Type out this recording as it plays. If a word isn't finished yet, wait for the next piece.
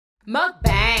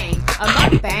Mukbang, a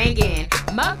mukbangin',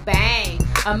 mukbang,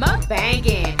 a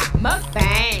mukbangin',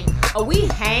 mukbang, a we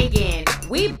hangin',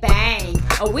 we bang,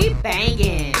 a we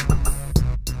bangin'.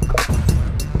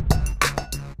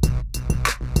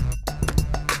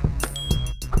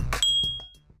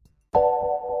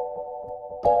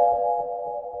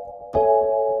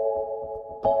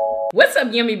 What's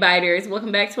up, Yummy Biters?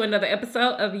 Welcome back to another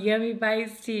episode of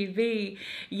Yummybitestv.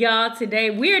 Y'all, today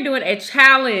we are doing a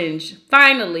challenge.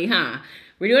 Finally,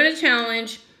 we're doing a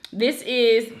challenge. This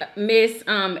is Miss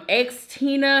X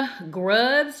Tina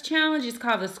Grubz challenge. It's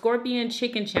called the Scorpion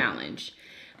Chicken Challenge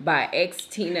by X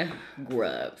Tina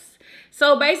Grubz.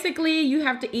 So basically, you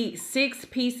have to eat 6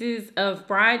 pieces of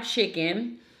fried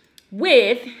chicken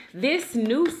with this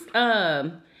new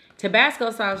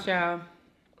Tabasco sauce, y'all.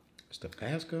 It's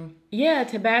Tabasco? Yeah,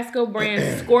 Tabasco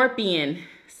brand Scorpion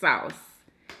sauce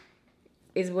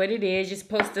is what it is. You're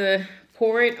supposed to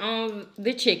pour it on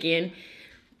the chicken,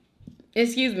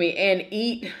 and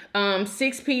eat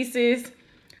 6 pieces.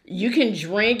 You can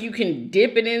drink, you can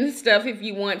dip it in stuff if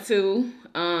you want to.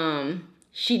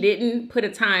 She didn't put a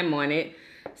time on it.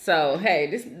 So, hey,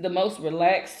 this is the most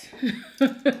relaxed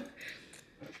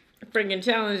freaking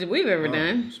challenge we've ever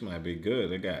done. This might be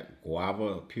good. They got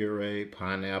guava puree,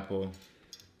 pineapple.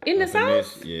 In the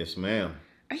sauce? Yes, ma'am.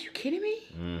 Are you kidding me?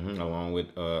 Along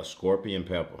with scorpion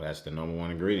pepper. That's the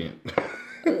 #1 ingredient.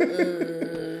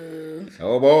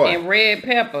 Oh, boy. And red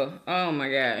pepper. Oh,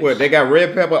 my gosh. What, they got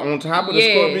red pepper on top of the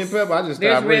scorpion pepper? I just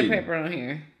stopped reading. There's red pepper on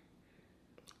here.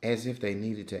 As if they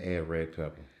needed to add red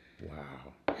pepper.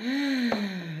 Wow.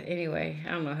 Anyway,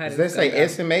 I don't know how Does that say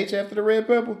SMH after the red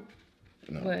pepper?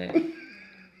 No.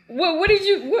 What did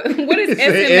you, what does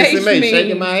SMH mean?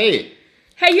 Shaking my head.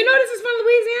 Hey, you know this is from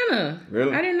Louisiana.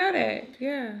 Really? I didn't know that.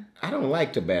 Yeah. I don't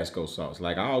like Tabasco sauce.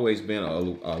 Like, I always been a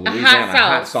Louisiana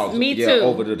hot sauce. Me too.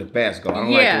 Over the Tabasco. I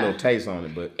don't like the little taste on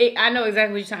it, but I know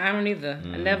exactly what you're talking. I don't either.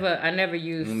 I never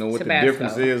used Tabasco. I don't know what the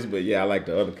difference is, but yeah, I like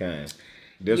the other kind.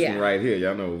 This one right here,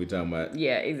 y'all know what we're talking about.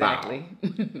 Yeah, exactly.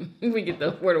 We get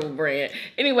the affordable brand.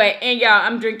 Anyway, and y'all,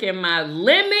 I'm drinking my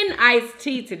lemon iced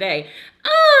tea today.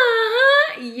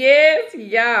 Yes,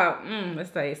 y'all.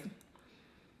 Let's taste.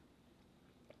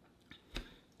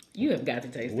 You have got to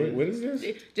taste it. What is this?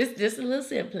 Just a little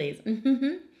sip, please.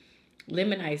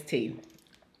 Lemon iced tea.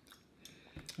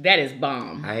 That is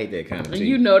bomb. I hate that kind of tea.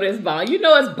 You know this bomb. You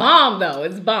know it's bomb, though.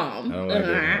 It's bomb. I don't like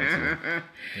that.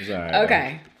 It's all right.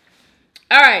 Okay.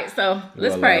 All right, so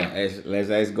let's pray. Let's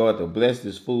ask God to bless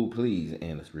this food, please,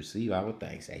 and let's receive our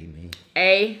thanks. Amen.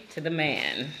 A to the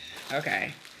man.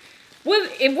 Okay. Well,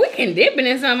 if we can dip it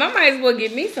in something, I might as well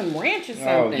get me some ranch or something.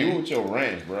 Oh, you with your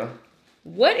ranch, bro.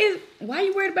 Why are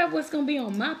you worried about what's going to be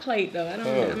on my plate, though?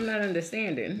 I'm not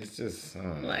understanding. It's just,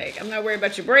 like, I'm not worried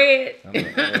about your bread.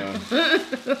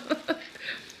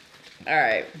 All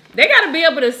right. They got to be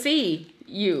able to see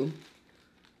you.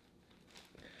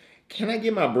 Can I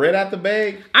get my bread out the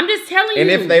bag? I'm just telling you.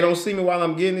 And if they don't see me while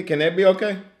I'm getting it, can that be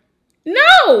okay?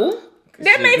 No.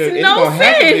 That makes no sense. It's going to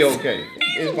have to be okay.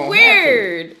 It's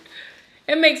weird.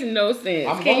 It makes no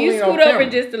sense. Can you scoot over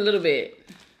just a little bit?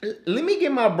 Let me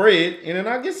get my bread, and then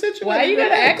I'll get situated. Why you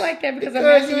gotta act like that? Because I'm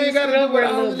asking you to scoot over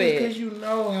a little bit. Because you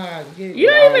know how I get. You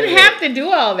don't even have to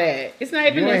do all that. It's not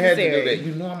even necessary. You ain't have to do that.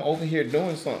 You know I'm over here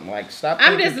doing something. Like, stop.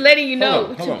 I'm just letting you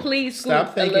know to please scoot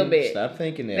a little bit. Stop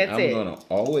thinking that I'm gonna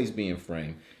always be in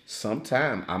frame.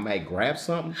 Sometime I might grab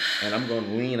something and I'm gonna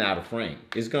lean out of frame.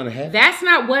 It's gonna happen. That's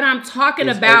not what I'm talking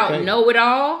about. Okay. Know it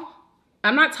all.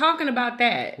 I'm not talking about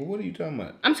that. Well, what are you talking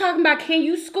about? I'm talking about, can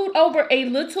you scoot over a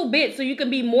little bit so you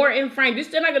can be more in frame? You're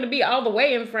still not going to be all the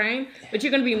way in frame, but you're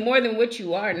going to be more than what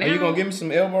you are now. Are you going to give me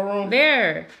some elbow room?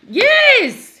 There.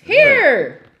 Yes.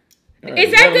 Here. Right.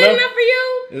 Is that good enough for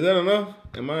you? Is that enough?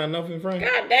 Am I enough in frame?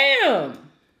 God damn.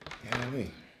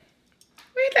 Golly.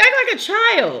 You act like a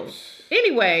child.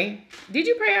 Anyway, did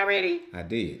you pray already? I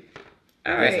did.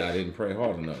 All I guess right. I didn't pray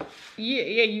hard enough. Yeah,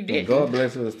 you did. Well, God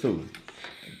bless us too.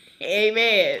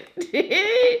 Amen.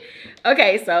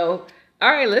 Okay, so,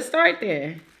 all right, let's start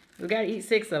then. We got to eat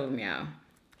 6 of them, y'all.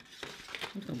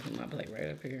 I'm going to put my plate right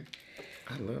up here.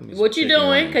 I love me. What you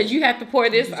doing? Because you have to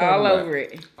pour this all over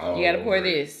it. You got to pour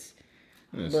this.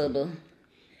 Bubba.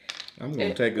 I'm going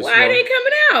to take a Why it ain't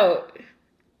coming out?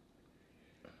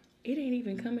 It ain't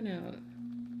even coming out.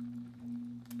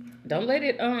 Don't let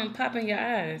it pop in your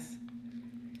eyes.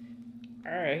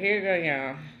 All right, here you go,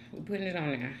 y'all. We're putting it on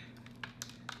there.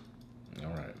 All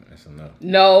right, that's enough.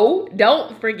 No,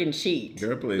 don't freaking cheat.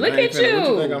 Girl, please. Look at you. What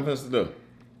you think I'm supposed to do?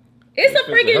 It's a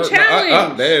freaking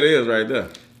challenge. There it is right there.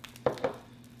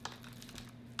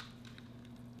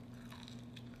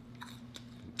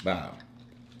 Wow.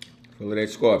 Full of that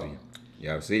scorpion.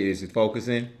 Y'all see, is it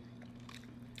focusing?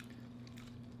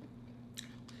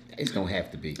 It's gonna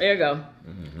have to be. There you go.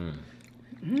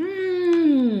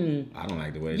 I don't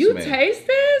like the way it You smells. taste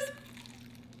this?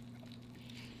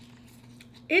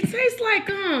 It tastes like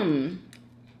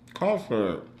Cough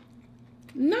syrup.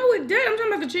 No, it does. I'm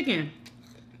talking about the chicken.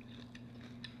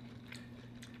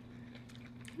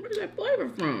 Where's that flavor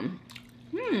from?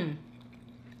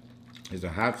 It's a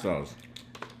hot sauce.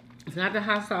 It's not the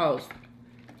hot sauce.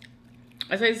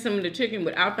 I taste some of the chicken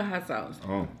without the hot sauce.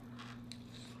 Oh.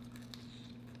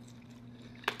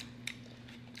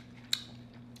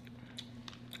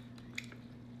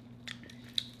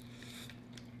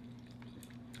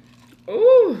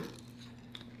 Ooh.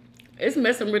 It's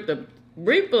messing with the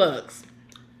reflux.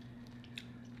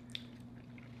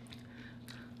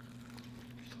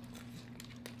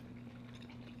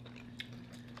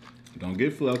 Don't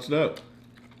get fluxed up.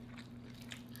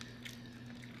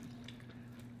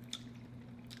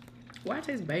 Why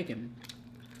taste bacon?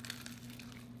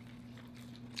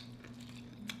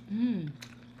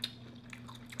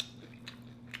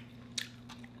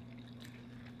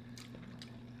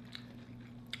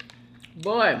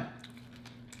 Boy.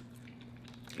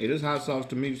 It is hot sauce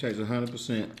to me. It tastes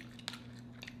 100%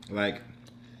 like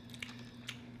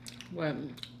What?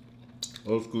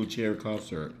 old school cherry cough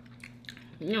syrup.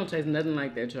 You don't taste nothing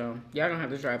like that, y'all. Y'all gonna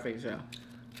have to try it for yourself.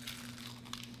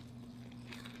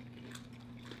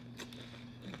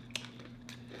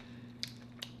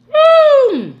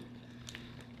 Woo!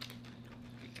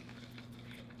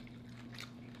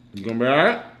 You gonna be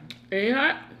alright? Ain't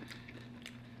hot?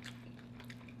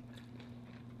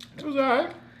 It was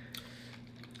alright.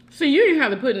 So you didn't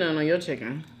have to put none on your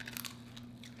chicken.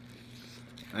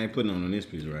 I ain't putting on this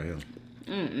piece right here.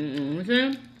 You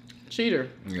see? Cheater.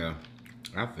 Yeah.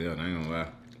 I feel it, I ain't gonna lie.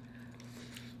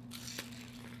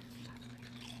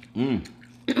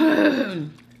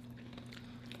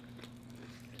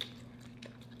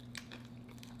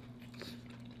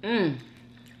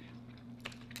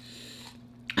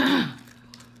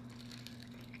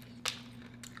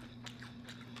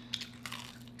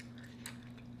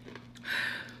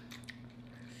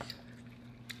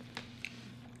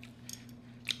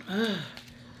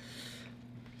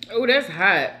 Oh, that's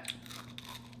hot.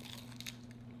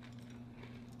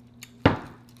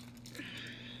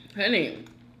 Honey.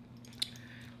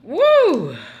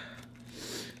 Woo!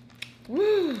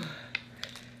 Woo!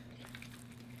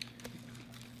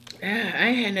 Yeah, I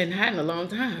ain't had nothing hot in a long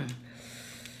time.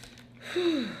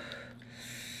 Whew.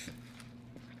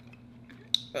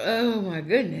 Oh my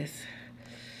goodness.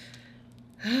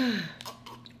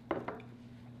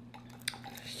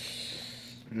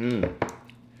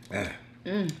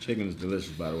 Chicken is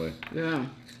delicious, by the way. Yeah.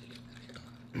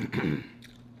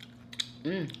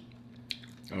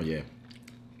 Oh yeah.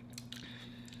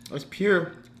 That's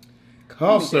pure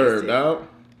cough syrup, dog.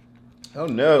 Oh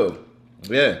no.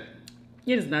 Yeah.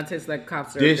 It does not taste like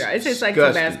cough syrup. It tastes like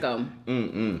Disgusting.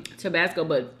 Tabasco. Tabasco,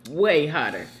 but way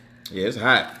hotter. Yeah, it's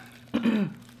hot.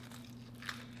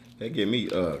 They give me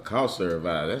cough syrup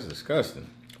vibe. That's disgusting.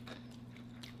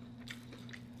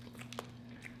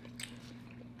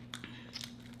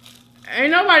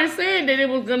 Ain't nobody said that it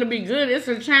was gonna be good. It's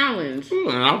a challenge. Ooh,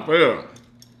 and I feel.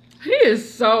 He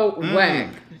is so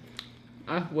whack.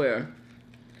 I swear.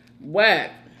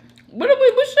 Whack. What if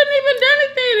we shouldn't even done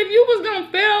anything if you was gonna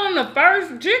fail on the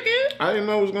first chicken. I didn't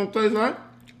know it was gonna taste like.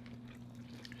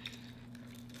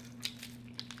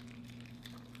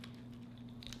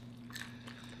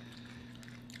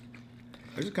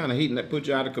 It's kind of heating that put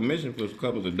you out of commission for a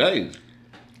couple of days.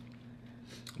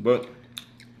 But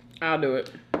I'll do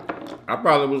it. I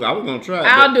was gonna try it.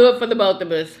 I'll do it for the both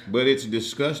of us. But it's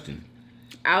disgusting.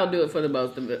 I'll do it for the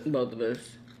both of us.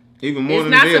 Even more It's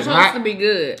than not it is supposed hot. to be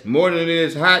good. More than it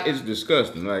is hot, it's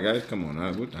disgusting. Like, guys, come on, I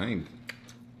ain't.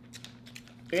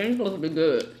 It ain't supposed to be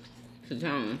good. It's a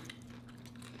challenge.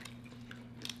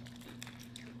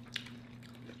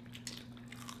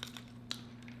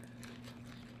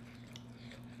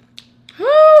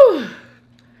 Whew.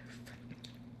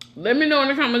 Let me know in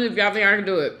the comments if y'all think I can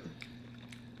do it.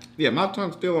 Yeah, my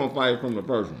tongue's still on fire from the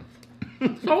first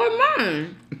one. So is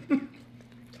mine.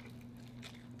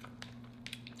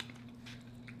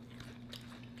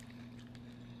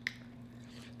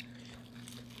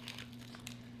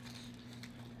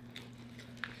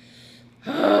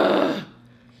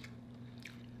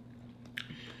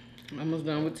 Almost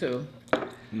done with two.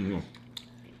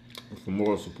 For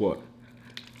more support.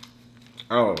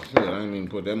 Oh, shit, I didn't even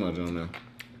put that much on there.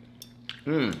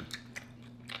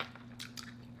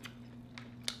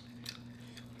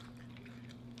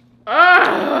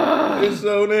 Ah! It's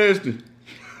so nasty.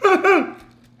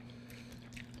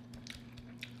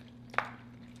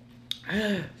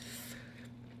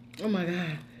 Oh my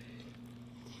God.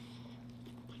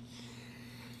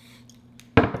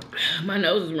 My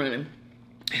nose is running.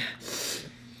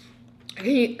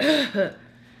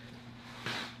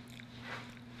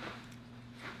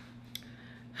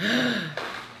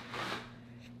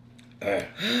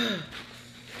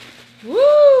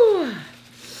 Woo!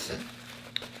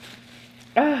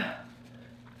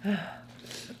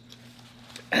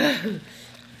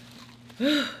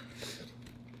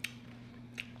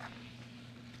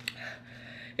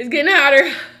 It's getting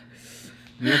hotter.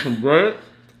 You want some bread?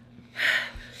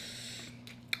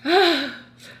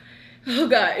 Oh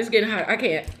God, it's getting hot. I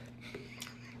can't.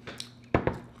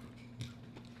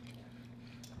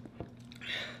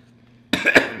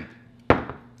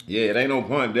 Yeah, it ain't no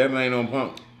punk. Definitely ain't no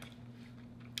punk.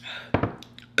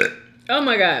 Oh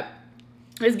my God.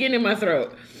 It's getting in my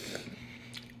throat.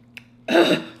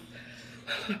 You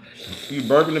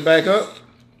burping it back up?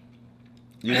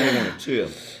 You don't want to chill.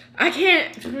 I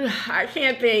can't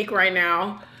think right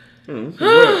now. It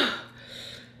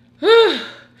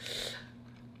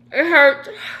It hurts.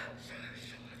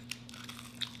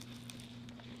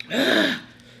 I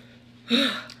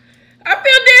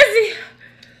feel dizzy.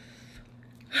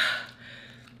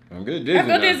 I'm good dizzy. I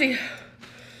feel dizzy.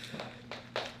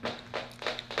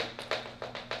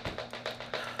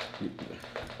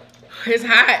 It's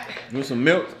hot. Want some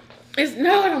milk?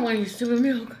 No, I don't want any stupid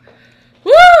milk.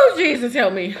 Woo, Jesus,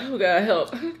 help me. Oh God,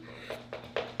 help.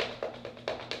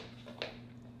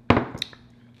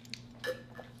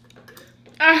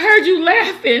 I heard you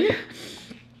laughing.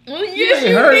 Well, yes, you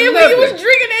did when you was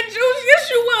drinking that juice. Yes,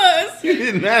 you was. You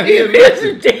did not hear Yes,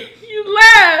 you did. You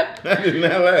laughed. I did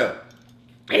not laugh.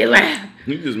 He laughed.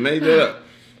 You just made that up.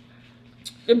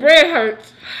 The bread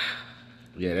hurts.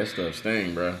 Yeah, that stuff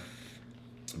sting, bro.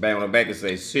 Back on the back it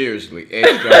says, seriously,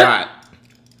 extra hot.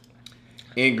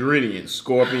 Ingredients,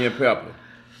 scorpion pepper.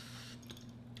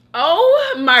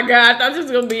 Oh my God, I thought this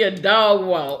was going to be a dog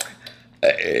walk.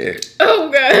 Oh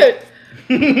God.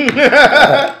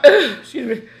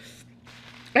 Excuse me.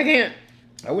 I can't.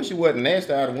 I wish you wasn't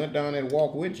nasty. I'd have went down there and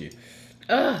walked with you.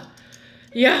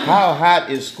 Yeah. How hot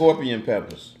is scorpion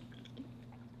peppers?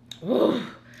 Oh,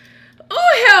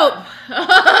 help.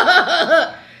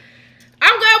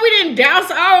 I'm glad we didn't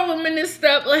douse all of them in this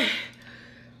stuff. Like,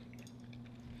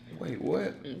 wait,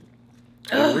 what?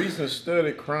 A recent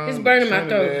study crowned it's burning my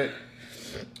throat.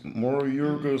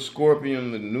 Morurga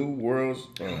scorpion, the new world's...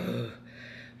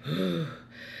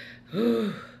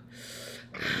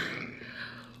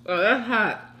 Oh, that's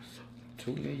hot.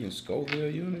 2 million Scoville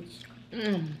units?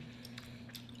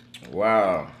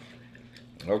 Wow.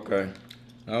 Okay.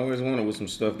 I always wondered what some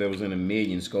stuff that was in 1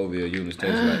 million Scoville units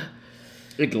tastes like.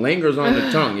 It lingers on the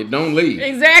tongue. It don't leave.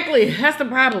 Exactly. That's the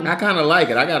problem. I kind of like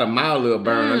it. I got a mild little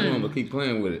burn. I just want to keep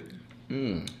playing with it.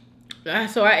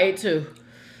 So I ate too.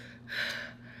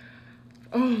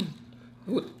 Oh.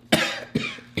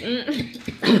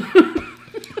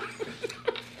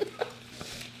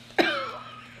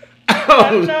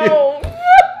 Oh no.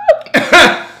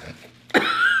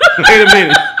 Wait a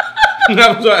minute.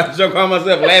 I'm sorry. I call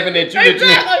myself laughing at you that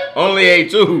you only ate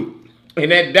 2.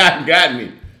 And that dot got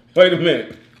me. Wait a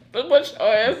minute. That's what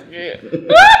your ass get.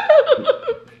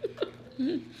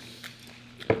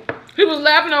 He was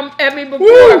laughing at me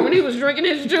before when he was drinking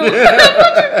his juice. That's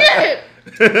what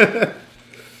you get.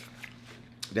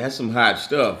 That's some hot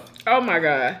stuff. Oh my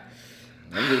God.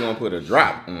 I'm just gonna put a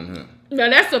drop on him. Now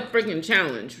that's a freaking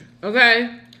challenge.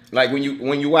 Okay? Like when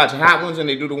you watch hot ones and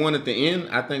they do the one at the end,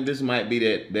 I think this might be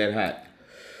that hot.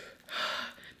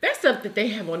 That stuff that they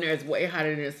have on there is way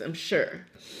hotter than this, I'm sure.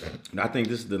 I think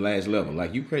this is the last level.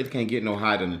 Like you crazy can't get no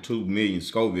hotter than 2 million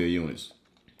Scoville units.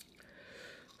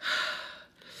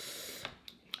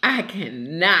 I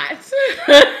cannot.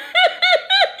 Yo,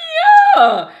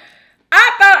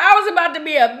 I thought I was about to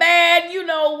be a bad, you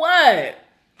know what?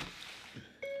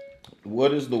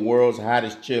 What is the world's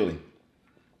hottest chili?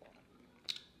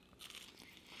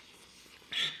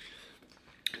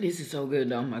 This is so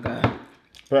good, oh my God.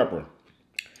 Pepper.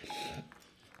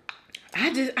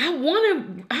 I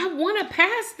wanna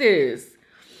pass this.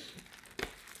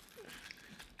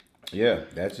 Yeah,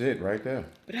 that's it right there.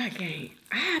 But I can't.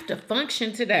 I have to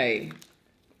function today.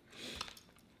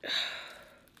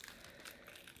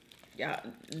 Y'all,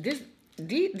 this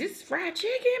fried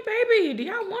chicken, baby. Do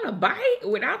y'all want a bite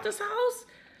without the sauce?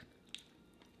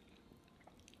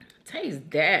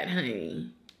 Taste that, honey.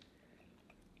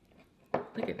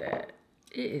 Look at that.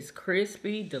 It is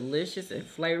crispy, delicious, and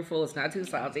flavorful. It's not too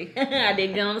salty. I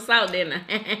didn't get on the salt, didn't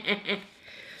I?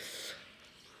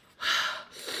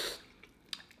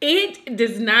 It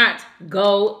does not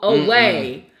go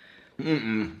away.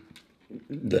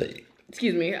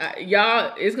 Excuse me.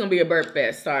 Y'all, it's going to be a burp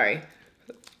fest. Sorry.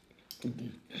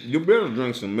 You better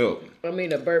drink some milk. I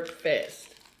mean a burp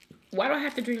fest. Why do I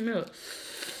have to drink milk?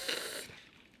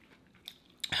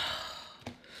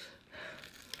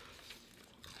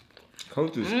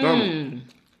 Coat your stomach.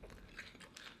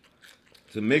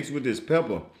 To mix with this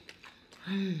pepper.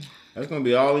 That's going to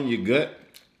be all in your gut.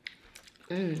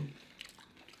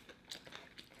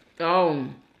 Oh.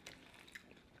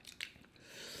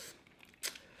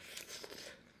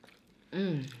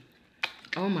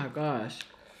 Oh my gosh.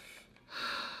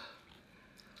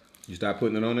 You start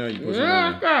putting it on there? You put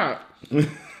Yeah, it on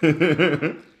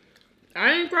there?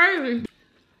 I ain't crazy.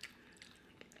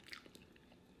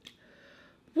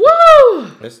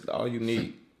 Woo! That's all you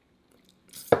need.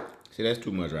 See, that's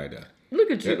too much right there.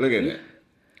 Look at you. Look at that.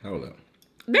 Hold up.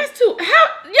 That's too. How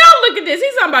y'all look at this?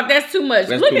 He's talking about that's too much.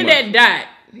 That's look too at much. that dot.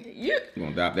 You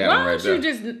gonna drop that why one right don't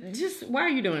there. you just why are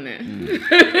you doing that?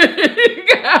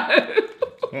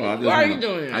 Why are you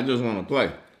doing that? I just want to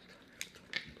play.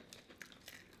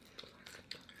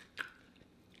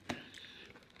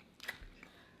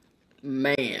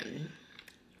 Man.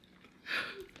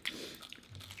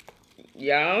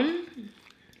 Y'all.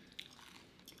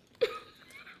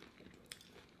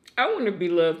 I wonder if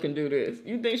B-Love can do this.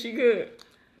 You think she could?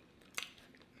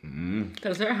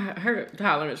 Because her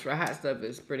tolerance for hot stuff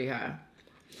is pretty high.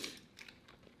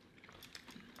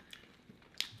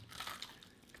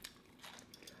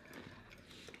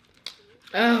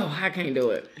 Oh, I can't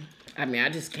do it. I mean, I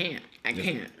just can't. I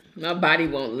can't. My body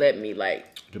won't let me, like.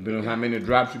 Depending on how many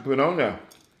drops you put on there.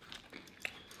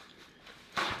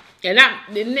 And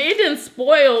it didn't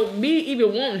spoil me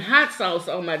even wanting hot sauce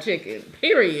on my chicken.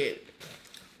 Period.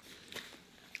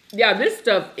 Yeah, this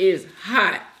stuff is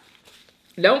hot.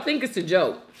 Don't think it's a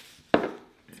joke.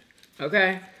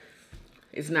 Okay?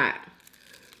 It's not.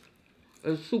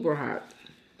 It's super hot.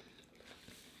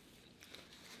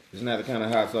 It's not the kind of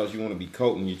hot sauce you want to be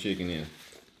coating your chicken in.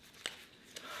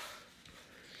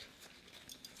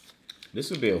 This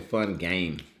would be a fun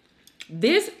game.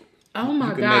 This, oh my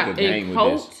You can God. make a game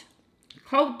And with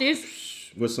coat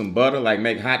this. With some butter, like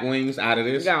make hot wings out of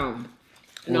this. Gone.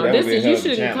 Ooh, No, that this would be a is, hell you of a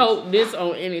shouldn't challenge. coat this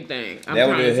on anything. That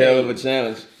would be a hell of a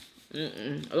challenge.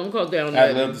 Don't coat that on I'd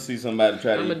nothing. love to see somebody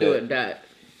try to I'm eat going to do that. it dot.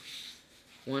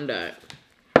 One dot.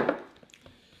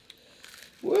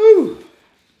 Woo!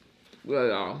 Well,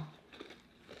 y'all.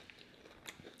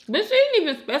 But she didn't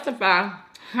even specify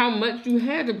how much you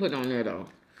had to put on there, though.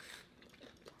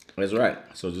 That's right.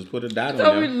 So just put a dot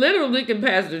So on we there. literally can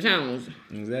pass the challenge.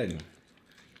 Exactly.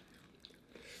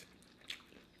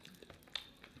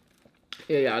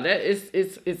 Yeah, y'all. That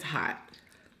it's hot.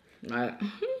 Right?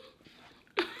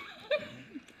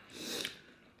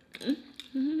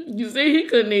 You see, he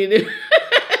couldn't eat it.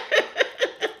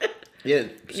 Yeah, You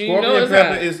scorpion know it's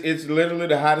pepper hot. is literally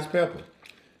the hottest pepper.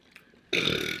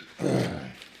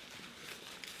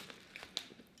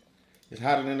 It's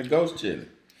hotter than the ghost chili.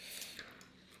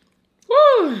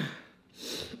 Woo!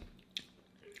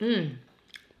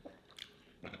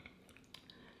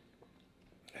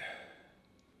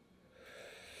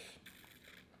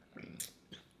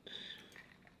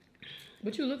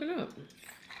 What you looking up?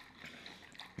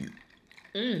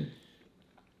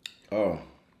 Oh,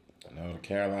 no, the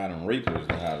Carolina Reaper is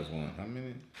the hottest one. How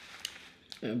many?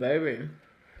 Baby,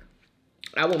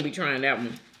 I won't be trying that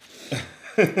one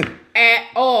at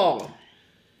all.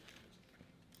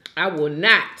 I will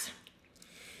not.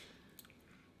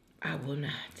 I will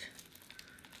not.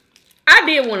 I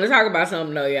did want to talk about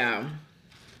something though, y'all.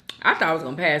 I thought I was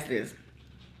gonna pass this,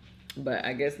 but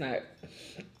I guess not.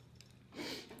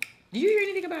 Did you hear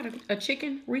anything about a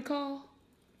chicken recall?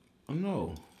 Oh,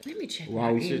 no. Let me check Why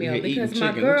my we sitting email here eating because my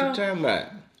chicken? What girl. you talking about?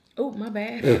 Oh, my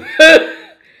bad.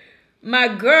 My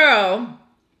girl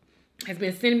has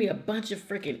been sending me a bunch of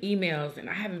freaking emails, and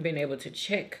I haven't been able to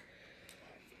check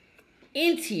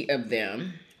any of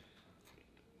them.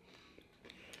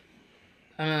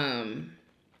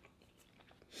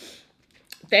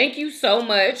 Thank you so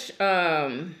much. Let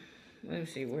me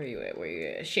see, where you at? Where you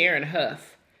at? Sharon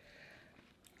Huff.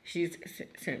 She's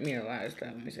sent me a lot of stuff.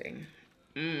 Let me see.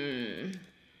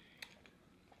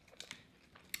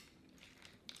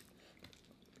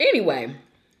 Anyway.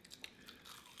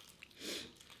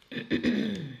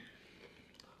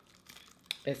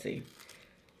 Let's see.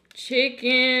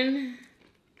 Chicken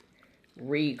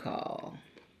recall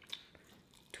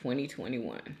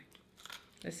 2021.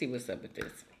 Let's see what's up with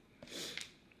this.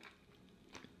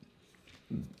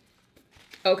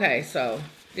 Okay, so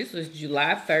this was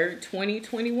July 3rd,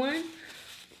 2021.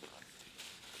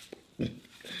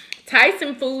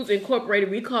 Tyson Foods Incorporated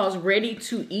recalls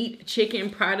ready-to-eat chicken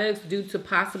products due to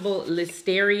possible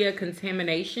listeria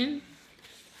contamination.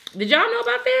 Did y'all know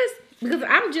about this? Because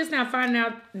I'm just now finding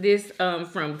out this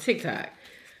from TikTok.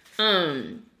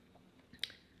 July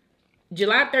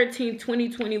 13th,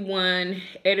 2021,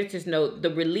 editor's note,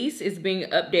 the release is being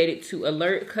updated to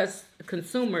alert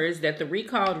consumers that the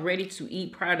recalled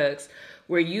ready-to-eat products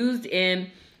were used in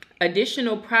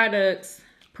additional products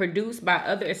produced by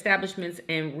other establishments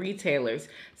and retailers.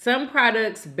 Some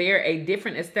products bear a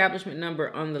different establishment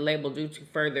number on the label due to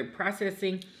further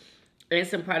processing, and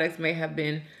some products may have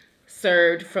been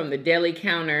served from the deli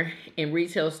counter in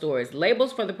retail stores.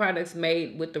 Labels for the products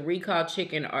made with the recalled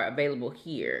chicken are available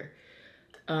here.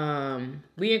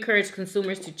 We encourage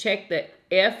consumers to check the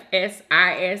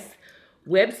FSIS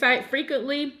website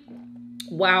frequently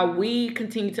while we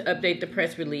continue to update the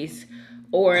press release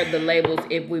or the labels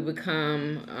if we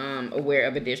become aware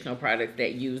of additional products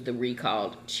that use the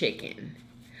recalled chicken.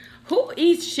 Who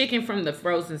eats chicken from the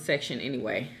frozen section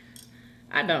anyway?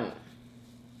 I don't.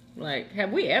 Like,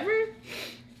 have we ever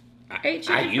ate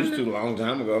chicken? I used to a long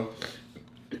time ago.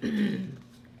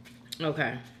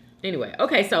 Okay. Anyway,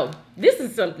 okay, so this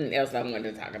is something else I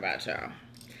wanted to talk about, y'all.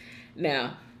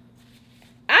 Now,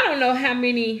 I don't know how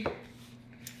many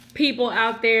people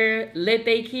out there let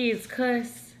their kids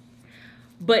cuss,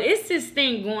 but it's this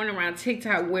thing going around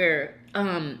TikTok where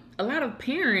a lot of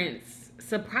parents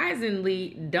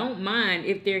surprisingly don't mind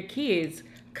if their kids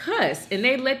cuss, and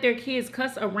they let their kids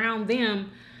cuss around them,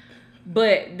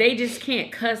 but they just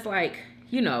can't cuss, like,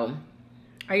 you know,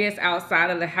 I guess outside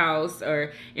of the house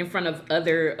or in front of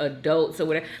other adults or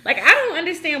whatever. Like, I don't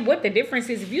understand what the difference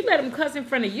is. If you let them cuss in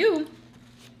front of you,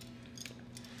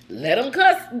 let them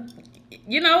cuss,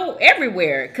 you know,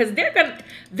 everywhere, because they're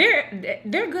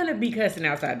gonna be cussing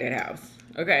outside that house.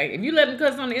 Okay, if you let them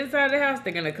cuss on the inside of the house,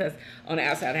 they're gonna cuss on the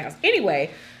outside of the house.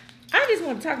 Anyway, I just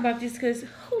want to talk about this because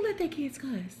who let their kids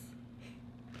cuss?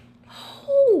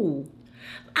 Who?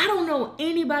 I don't know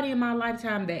anybody in my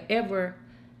lifetime that ever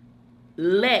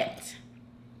let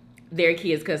their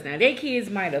kids cuss. Now, their kids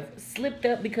might have slipped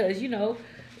up because, you know,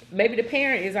 maybe the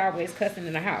parent is always cussing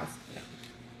in the house.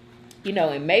 You know,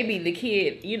 and maybe the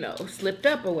kid, you know, slipped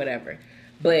up or whatever.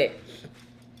 But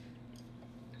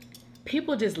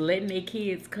people just letting their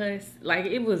kids cuss, like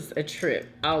it was a trip.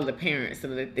 All the parents to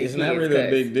let their kids cuss. It's not really a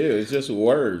big deal. It's just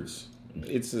words.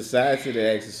 It's society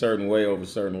that acts a certain way over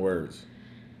certain words.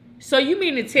 So you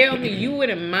mean to tell me you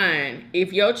wouldn't mind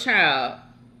if your child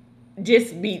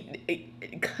just be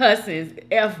cussing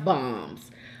F-bombs,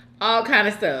 all kind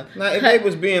of stuff? Now, if they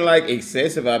was being like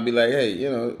excessive, I'd be like, hey, you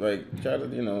know, like try to,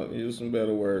 you know, use some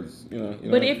better words, you know.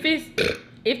 But if they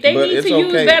need to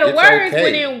use better words,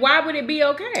 well, then why would it be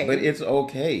okay? But it's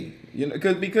okay, you know,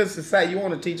 because society, you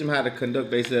want to teach them how to conduct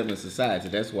themselves in society.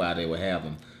 That's why they would have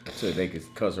them so they could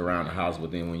cuss around the house.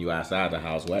 But then when you outside the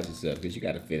house, watch yourself because you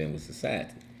got to fit in with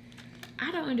society.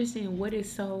 I don't understand what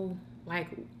is so like.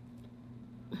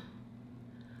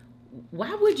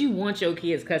 Why would you want your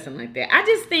kids cussing like that? I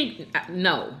just think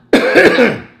no.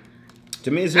 To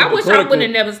me, it's hypocritical. I wish I would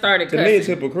have never started cussing. To me, it's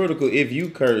hypocritical if you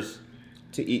curse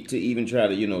to even try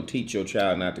to, you know, teach your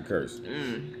child not to curse.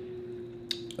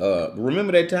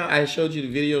 Remember that time I showed you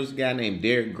the videos of a guy named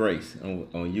Derek Grace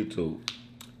on YouTube?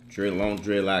 Long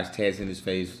dreadlocks, tats in his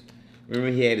face.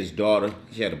 Remember he had his daughter.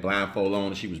 She had a blindfold on.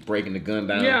 And she was breaking the gun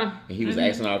down. Yeah. And he was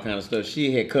asking all kind of stuff.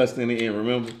 She had cussed in the end,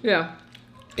 remember? Yeah.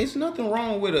 It's nothing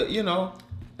wrong with you know,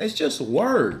 it's just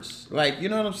words. Like, you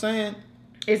know what I'm saying?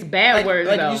 It's bad words,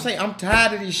 like though. You say, I'm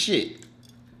tired of this shit.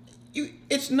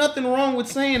 It's nothing wrong with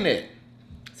saying that.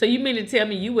 So you mean to tell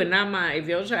me you would not mind if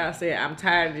your child said, I'm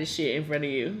tired of this shit in front of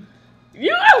you?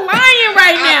 You are lying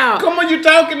right now. Come on, you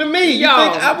talking to me. Yo.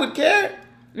 You think I would care?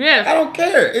 Yes. I don't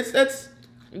care. That's...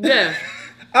 Yes.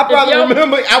 I probably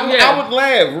remember, I would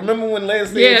laugh. Remember when Les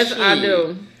said yes, shit? I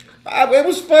do. It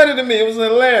was funny to me. It was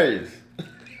hilarious.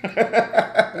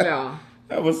 Yeah.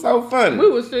 That was so funny.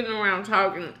 We were sitting around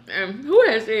talking, and who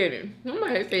had said it?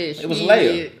 Somebody had said shit. It was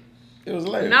Leia. It was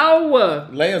Leia. No.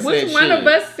 Leia said which one shit. of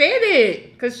us said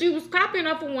it? Because she was copying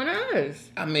off of one of us.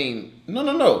 I mean,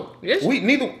 no. Yes. We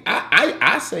neither.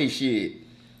 I say shit,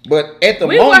 but at the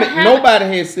moment,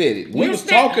 nobody had said it. We was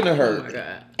talking to her, oh my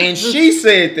God. and she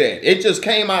said that. It just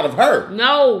came out of her.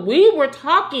 No, we were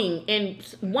talking, and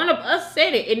one of us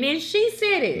said it, and then she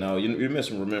said it. No, you're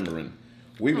misremembering.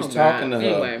 We was talking to her,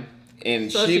 anyway,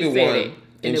 and so she the one. It,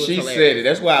 and she hilarious. Said it.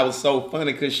 That's why I was so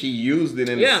funny, because she used it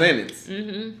in a sentence.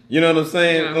 Mm-hmm. You know what I'm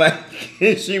saying? Yeah.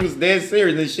 Like, she was dead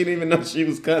serious, and she didn't even know she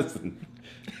was cussing.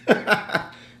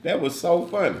 That was so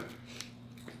funny.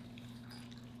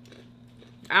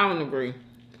 I don't agree.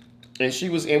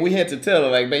 and we had to tell her,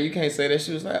 like, man, you can't say that.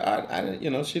 She was like, I didn't, you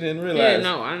know, she didn't realize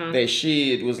I know. that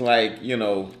shit was like, you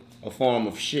know, a form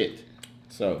of shit.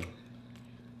 So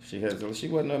she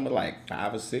wasn't number like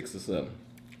 5 or 6 or something.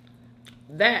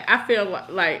 That I feel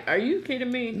like, are you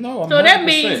kidding me? No, I'm so 100%. that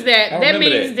means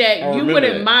that you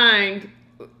wouldn't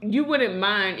that.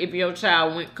 mind if your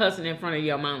child went cussing in front of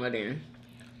your mama then.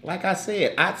 Like I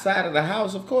said, outside of the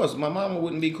house, of course, my mama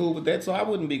wouldn't be cool with that, so I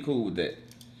wouldn't be cool with that.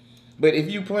 But if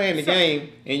you playing the game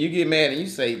and you get mad and you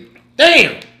say,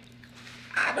 "Damn,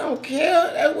 I don't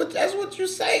care," that's what you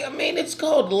say. I mean, it's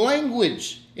called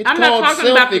language. I'm called not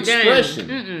talking about the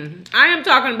self-expression. I am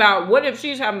talking about what if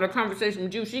she's having a conversation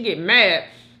with you, she get mad,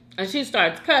 and she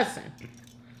starts cussing.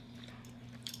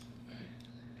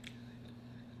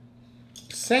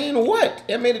 Saying what?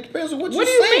 I mean, it depends on what you're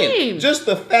saying. What do you mean? Just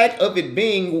the fact of it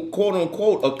being quote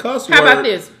unquote a cuss word. How about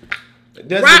this?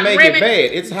 Doesn't make it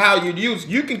bad. It's how you use.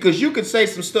 Because you can say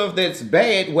some stuff that's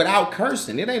bad without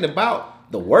cursing. It ain't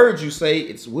about the words you say.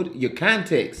 It's what your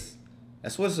context.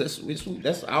 That's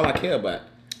all I care about.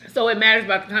 So it matters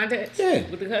about the context? Yeah.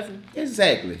 With the cussing?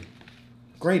 Exactly.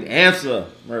 Great answer,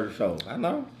 Murder Show. I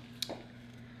know.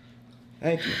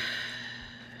 Thank you.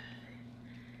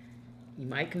 You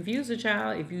might confuse a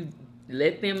child if you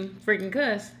let them freaking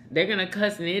cuss. They're gonna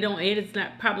cuss, and it's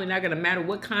probably not gonna matter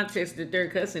what context that they're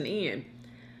cussing in,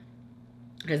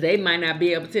 because they might not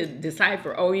be able to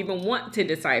decipher or even want to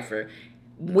decipher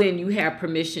when you have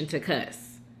permission to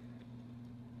cuss.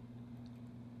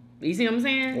 You see what I'm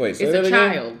saying? Wait, say it's that a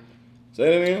again? child. Say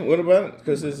that again. What about it?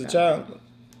 Because it's a child.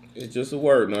 It's just a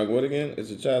word. Now, what again? It's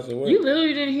a child's a word. You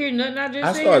literally didn't hear nothing I just said.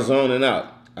 I started zoning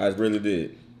out. I really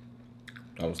did.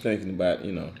 I was thinking about,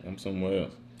 I'm somewhere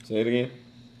else. Say it again.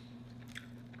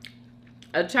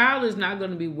 A child is not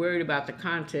going to be worried about the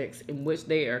context in which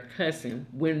they are cussing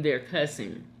when they're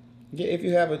cussing. Yeah, if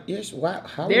you have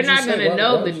how they're not going to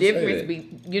know the difference,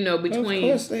 between. Of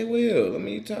course they will. I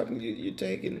mean, you're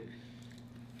taking.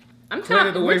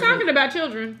 We're talking about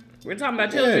children. We're talking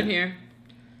about children here.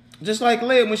 Just like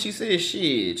Leia when she says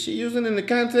shit, she using in the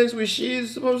context where shit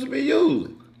is supposed to be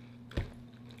used.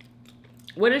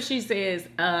 What if she says,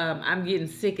 I'm getting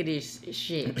sick of this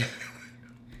shit?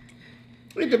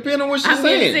 It depends on what she's saying. I'm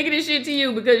getting sick of this shit to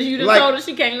you because you just told her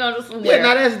she can't go to somewhere. Yeah,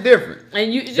 now that's different.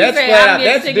 And you say, I'm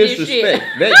getting sick of this shit.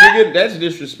 That's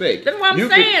disrespect. That's what I'm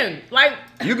saying.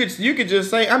 You could just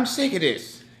say, I'm sick of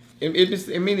this.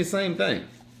 It means the same thing.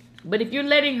 But if you're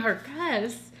letting her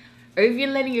cuss, or if you're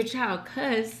letting your child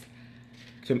cuss,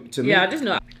 to me, I just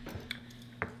know.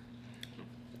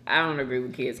 I don't agree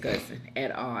with kids cussing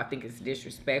at all. I think it's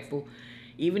disrespectful.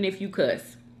 Even if you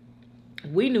cuss.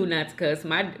 We knew not to cuss.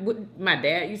 My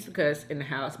dad used to cuss in the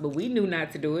house, but we knew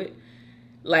not to do it.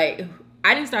 Like,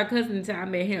 I didn't start cussing until I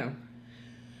met him.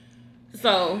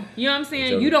 So, you know what I'm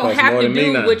saying? You don't have to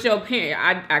do with your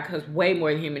parent. I cuss way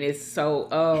more than him, and it's so,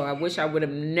 I wish I would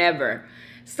have never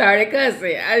started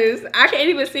cussing. I can't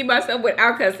even see myself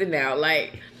without cussing now.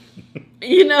 Like,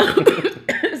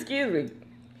 excuse me.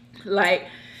 Like,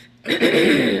 what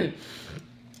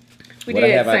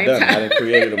have I done? I done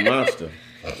created a monster.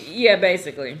 Yeah,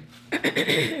 basically.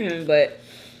 But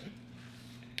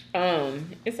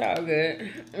it's all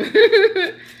good.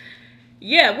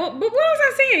 Yeah, but what was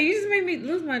I saying? You just made me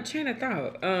lose my train of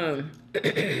thought.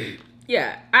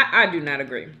 Yeah, I do not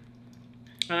agree.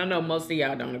 I know most of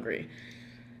y'all don't agree.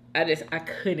 I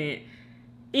couldn't,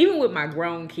 even with my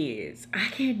grown kids, I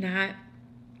cannot,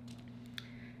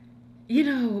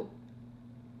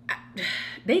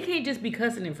 they can't just be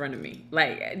cussing in front of me.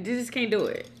 Like, they just can't do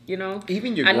it,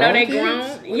 Even your I know they kids?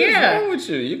 grown. What is wrong with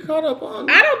you? You caught up on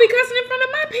I don't be cussing in front of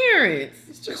my parents.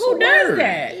 It's just Who a does word.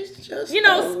 that? It's just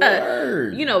a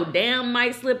word. Damn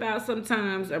might slip out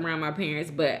sometimes around my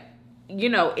parents, but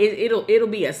it'll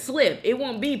be a slip. It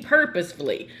won't be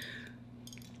purposefully.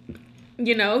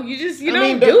 You don't do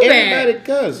that. Everybody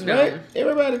cuss, right?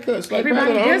 Everybody cuss. Like,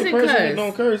 everybody probably the doesn't only person cuss. that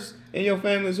don't curse in your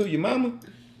family is who? Your mama?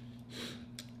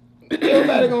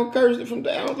 Everybody gonna curse it from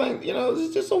down. Like,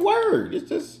 it's just a word. It's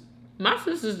just. My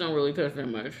sisters don't really cuss that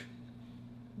much.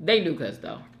 They do cuss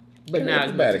though, but not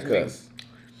as much as me. Cuss.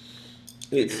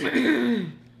 It's.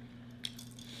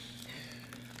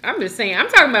 I'm just saying. I'm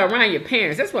talking about around your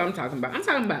parents. That's what I'm talking about. I'm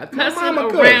talking about cussing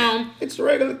around. It's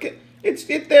regular.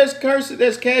 If there's cursing,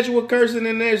 there's casual cursing,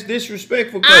 and there's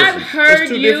disrespectful cursing. I've heard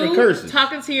two different curses.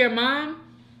 Talking to your mom,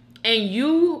 and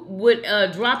you would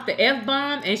drop the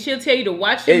F-bomb, and she'll tell you to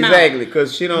watch your mouth. Exactly,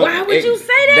 because she don't. Why would you say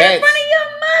that in front of your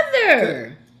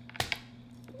mother?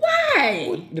 Why?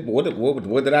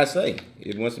 What did I say?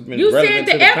 It must have been you relevant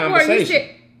said to the conversation.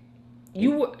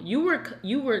 You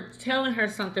were telling her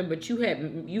something, but you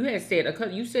had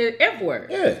said you said F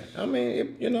word. Yeah, I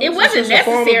mean, it wasn't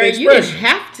necessary. You didn't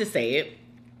have to say it,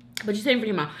 but you said it for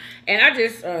your mom, and I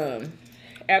just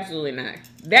absolutely not.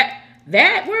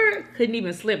 That word couldn't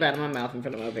even slip out of my mouth in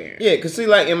front of my parents. Yeah, cause see,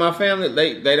 like in my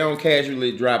family, they don't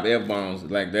casually drop F-bombs.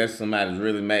 Like that's somebody's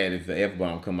really mad if the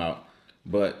F-bomb come out.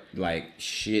 But like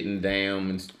shitting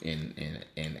down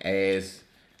and ass,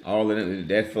 all of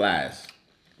that flies.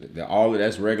 All of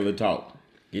that's regular talk.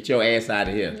 Get your ass out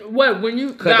of here. What, when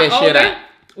you cut that shit out?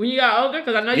 When you got older?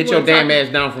 Because I know get your damn ass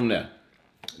down from there.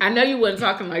 I know you wasn't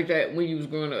talking like that when you was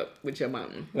growing up with your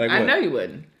mama. Like I know you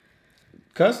wasn't.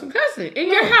 Cussing in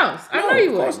your house. I know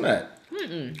you wasn't. Of course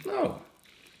not. No.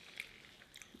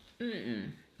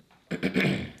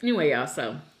 Anyway, y'all,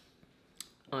 so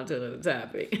on to another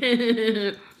topic.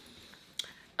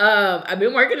 I've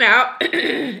been working out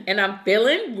and I'm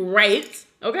feeling great.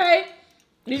 Okay?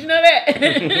 Did you know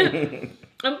that?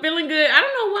 I'm feeling good. I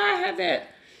don't know why I have that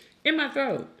in my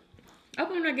throat. I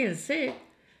hope I'm not getting sick.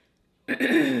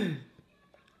 You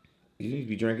need to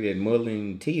be drinking that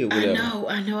mullein tea or whatever.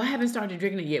 I know. I haven't started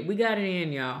drinking it yet. We got it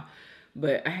in, y'all.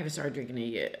 But I haven't started drinking it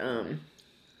yet.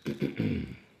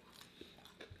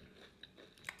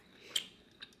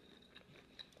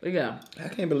 But yeah. I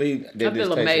can't believe that this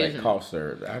tastes amazing. like cough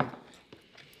syrup. I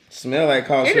smell like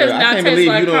cough It syrup. does not I can't taste believe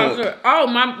like you cough don't. syrup. Oh,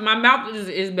 my mouth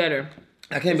is better.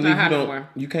 I can't believe you don't.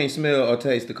 You can't smell or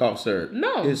taste the cough syrup.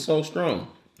 No. It's so strong.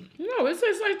 No, it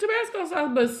tastes like Tabasco sauce,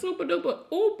 but super duper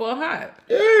uber hot.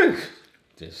 Ugh.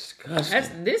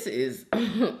 Disgusting. This is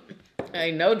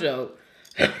ain't no joke.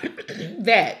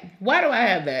 Why do I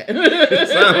have that? It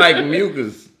sounds like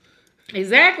mucus.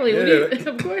 Exactly. Yeah.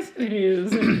 Of course it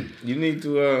is. You need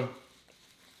to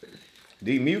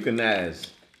demucinize.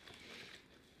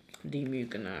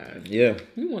 Demucinize. Yeah.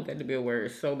 You want that to be a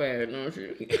word so bad, don't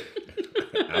you?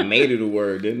 I made it a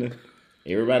word, didn't I?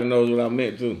 Everybody knows what I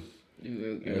meant too.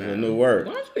 It's a new word.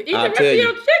 Why don't you eat the rest of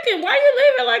your chicken? Why you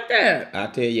leave it like that?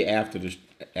 I'll tell you after the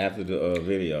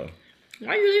video.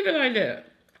 Why you leave it like that?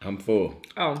 I'm full.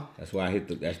 Oh. That's why I hit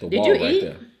that's the wall right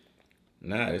there.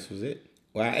 Nah, this was it.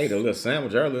 Well, I ate a little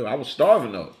sandwich earlier. I was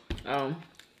starving though. Oh.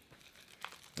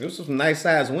 It was some nice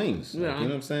sized wings. Yeah. Like, you know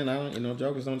what I'm saying? I don't,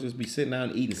 jokers don't just be sitting down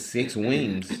and eating 6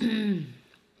 wings.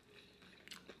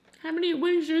 How many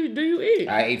wings do you eat?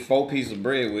 I ate 4 pieces of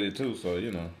bread with it too, so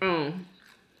you know. Oh.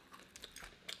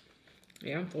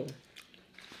 Yeah, I'm full.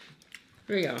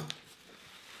 Here y'all.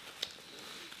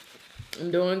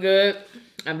 I'm doing good.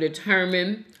 I'm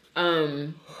determined.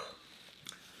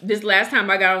 This last time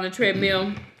I got on the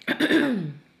treadmill,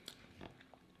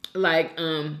 my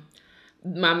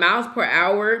miles per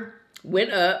hour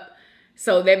went up.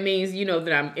 So that means,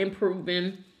 that I'm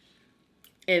improving.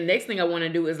 And next thing I want to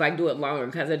do is do it longer,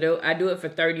 because I do it for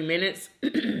 30 minutes.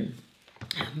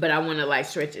 But I want to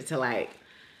stretch it to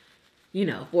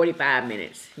 45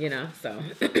 minutes, so.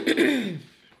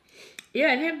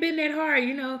 Yeah, it hasn't been that hard,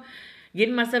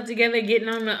 getting myself together, getting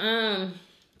on the,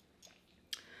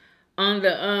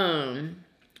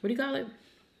 what do you call it?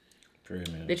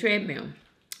 Treadmill. The treadmill.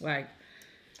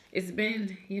 It's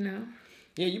been, Yeah,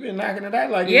 you've been knocking it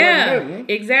out yeah,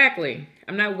 exactly.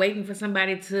 I'm not waiting for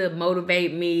somebody to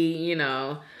motivate me,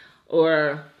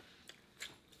 or,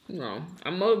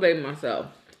 I'm motivating myself.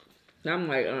 I'm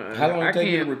like, How long did it take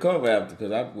you to recover after?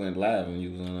 Because I went live and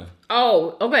you was on a...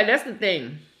 Oh, okay, that's the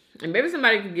thing. And maybe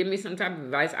somebody could give me some type of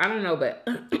advice. I don't know, but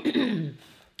when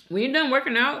you're done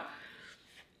working out,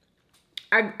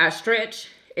 I stretch,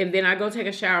 and then I go take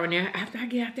a shower. And then after I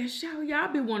get out that shower,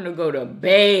 y'all be wanting to go to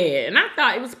bed. And I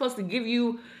thought it was supposed to give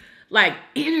you,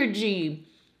 energy.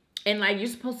 And, you're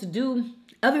supposed to do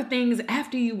other things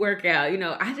after you work out.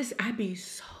 I be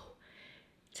so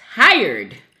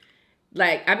tired.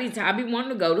 I be wanting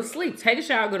to go to sleep. Take a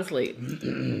shower, go to sleep.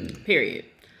 Period.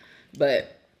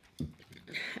 But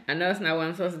I know it's not what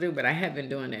I'm supposed to do, but I have been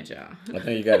doing that, y'all. I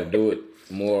think you got to do it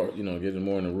more, get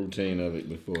more in the routine of it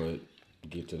before it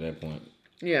get to that point.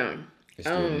 Yeah. It's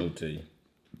still new to you.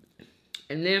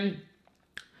 And then,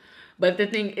 but the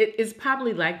thing, it's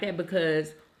probably like that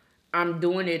because I'm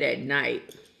doing it at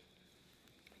night.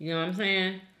 You know what I'm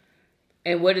saying?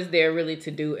 And what is there really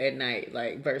to do at night,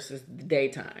 versus the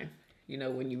daytime?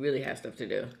 When you really have stuff to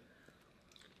do.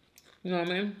 You know what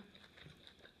I mean?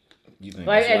 You think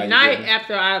at night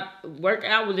after I work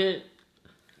out with it,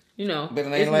 but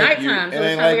it's nighttime, so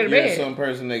it's time to go to bed. Some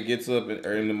person that gets up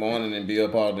in the morning and be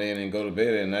up all day and then go to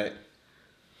bed at night.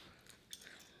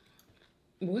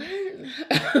 What?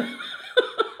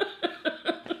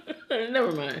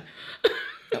 Never mind.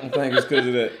 I don't think it's because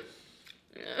of that.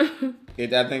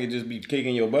 I think it just be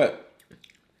kicking your butt.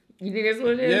 You think that's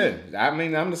what it is? Yeah, I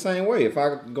mean, I'm the same way. If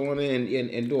I go in there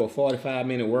and do a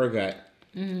 45-minute workout,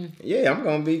 yeah, I'm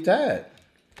gonna be tired.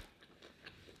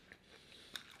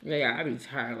 Yeah, I be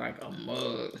tired like a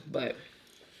mug, but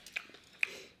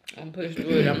I'm pushing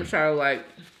through it. I'm gonna try to like,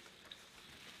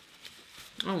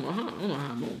 I don't know how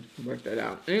I'm gonna work that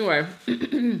out. Anyway,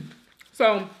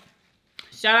 so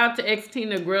shout out to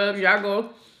Tina Grubz. Y'all go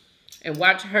and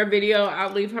watch her video.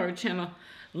 I'll leave her channel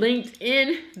linked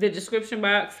in the description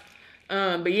box.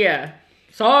 But yeah,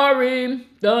 sorry.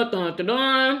 Yeah,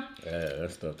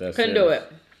 that's couldn't do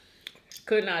it.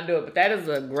 Could not do it. But that is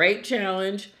a great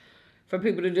challenge for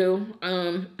people to do.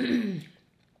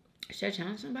 Should I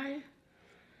challenge somebody?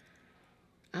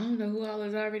 I don't know who all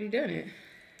has already done it.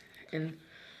 And,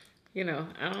 you know,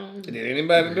 I don't... Did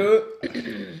anybody do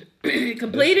it?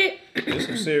 Complete it? This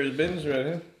some serious business right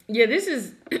here. Yeah, this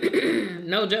is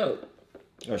no joke.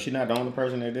 Oh, she not the only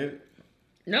person that did it?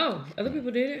 No, other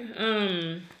people did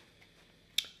it.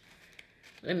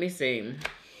 Let me see.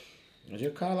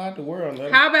 Just call out the world.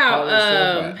 How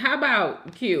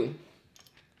about Q?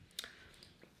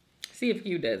 See if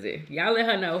Q does it. Y'all let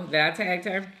her know that I tagged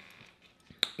her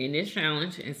in this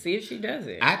challenge and see if she does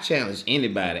it. I challenge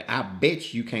anybody. I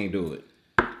bet you can't do it.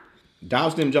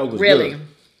 Douse them jokers. Really? Good.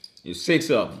 There's 6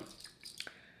 of them.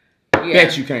 Yeah.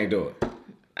 Bet you can't do it.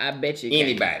 I bet you can't.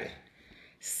 Anybody.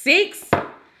 6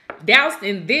 doused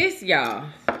in this, y'all.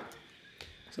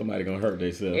 Somebody gonna hurt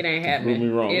themselves. It ain't happening. Prove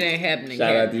me wrong. It ain't happening.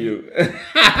 Shout out to you.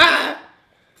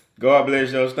 God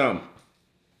bless your stomach.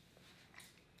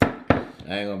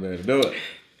 I ain't gonna be able to do it.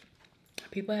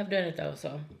 People have done it though,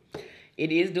 so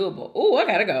it is doable. Oh, I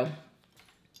gotta go.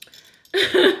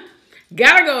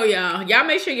 Gotta go, y'all. Y'all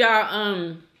make sure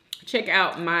y'all check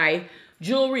out my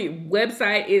jewelry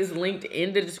website. Is linked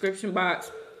in the description box.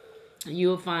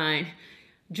 You'll find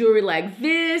jewelry like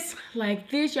this.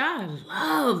 Y'all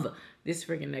love this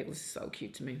freaking necklace. Is so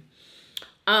cute to me.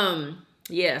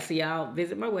 Yeah, so y'all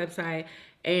visit my website.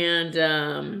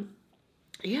 And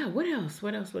yeah, what else?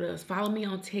 Follow me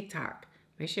on TikTok.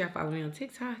 Make sure y'all follow me on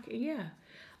TikTok. And yeah,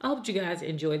 I hope you guys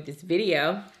enjoyed this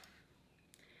video.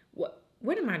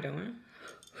 What am I doing?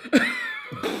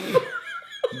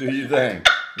 Do your thing.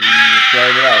 Play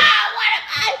it out. What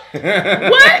am I?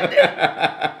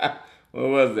 What? What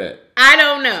was that? I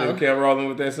don't know. Still kept rolling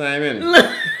with that same energy.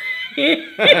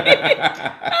 I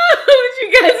hope you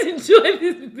guys enjoyed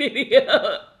this video.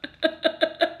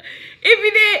 If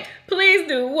you did, please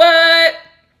do what?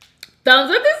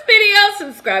 Thumbs up this video.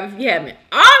 Subscribe if you haven't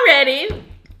already.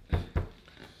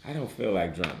 I don't feel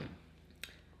like drumming.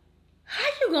 How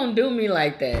you gonna do me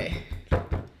like that?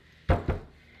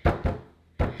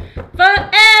 For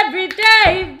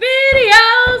everyday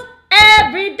videos,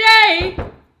 every day.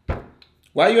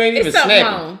 Why you ain't even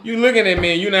snapping? You looking at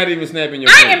me and you're not even snapping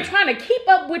your I am trying to keep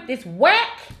up with this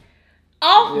whack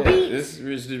offbeat. Yeah, this is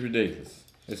ridiculous.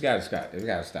 It's gotta stop. It's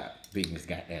gotta stop beating this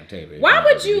goddamn table. Why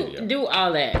would you do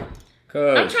all that?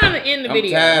 I'm trying to end the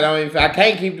video. I'm tired. I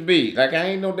can't keep the beat. Like, I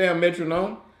ain't no damn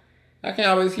metronome. I can't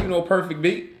always keep no perfect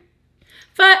beat.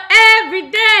 For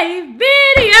everyday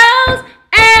videos,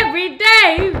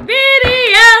 everyday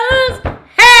videos.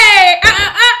 Hey,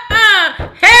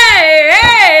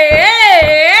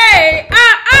 hey,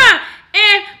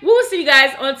 and we'll see you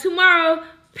guys on tomorrow.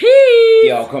 Peace.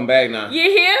 Y'all come back now. You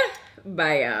hear?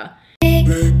 Bye, y'all.